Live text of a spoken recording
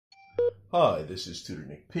Hi, this is Tutor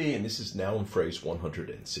Nick P, and this is noun phrase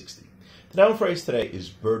 160. The noun phrase today is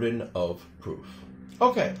burden of proof.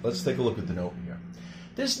 Okay, let's take a look at the note here.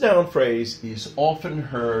 This noun phrase is often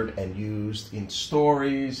heard and used in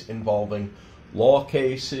stories involving law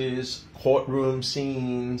cases, courtroom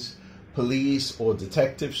scenes, police or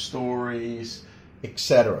detective stories,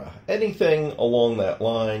 etc. Anything along that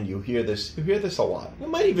line, you hear this a lot. You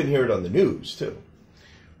might even hear it on the news too.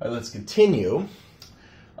 All right, let's continue.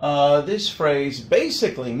 This phrase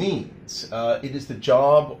basically means it is the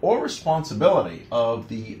job or responsibility of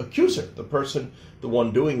the accuser, the person, the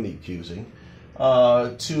one doing the accusing,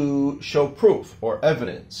 to show proof or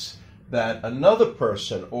evidence that another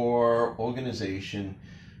person or organization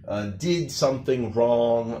did something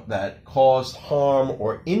wrong that caused harm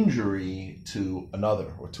or injury to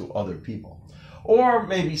another or to other people. Or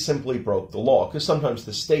maybe simply broke the law, because sometimes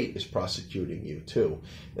the state is prosecuting you too.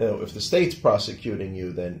 If the state's prosecuting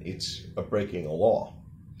you, then it's breaking a law.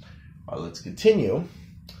 All right, let's continue.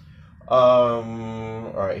 All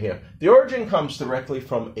right, here. The origin comes directly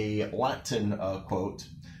from a Latin quote,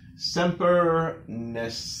 Semper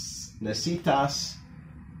necessitas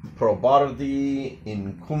probardi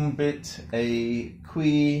incumbit a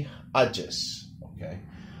qui agis. Okay,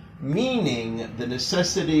 meaning the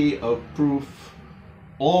necessity of proof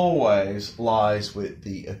always lies with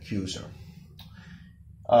the accuser.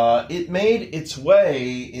 It made its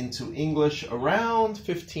way into English around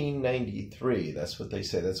 1593. That's what they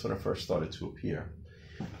say. That's when it first started to appear.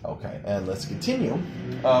 Okay, and let's continue.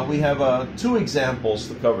 We have two examples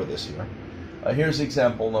to cover this here. Here's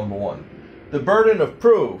example number one. The burden of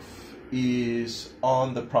proof is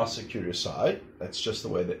on the prosecutor's side. That's just the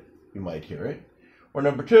way that you might hear it. Or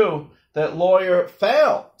number two, that lawyer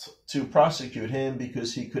failed to prosecute him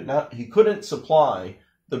because he couldn't supply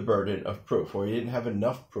the burden of proof, or he didn't have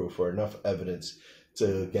enough proof or enough evidence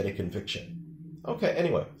to get a conviction. Okay,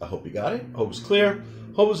 anyway, I hope you got it. Hope it's clear.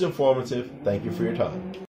 Hope it's informative. Thank you for your time.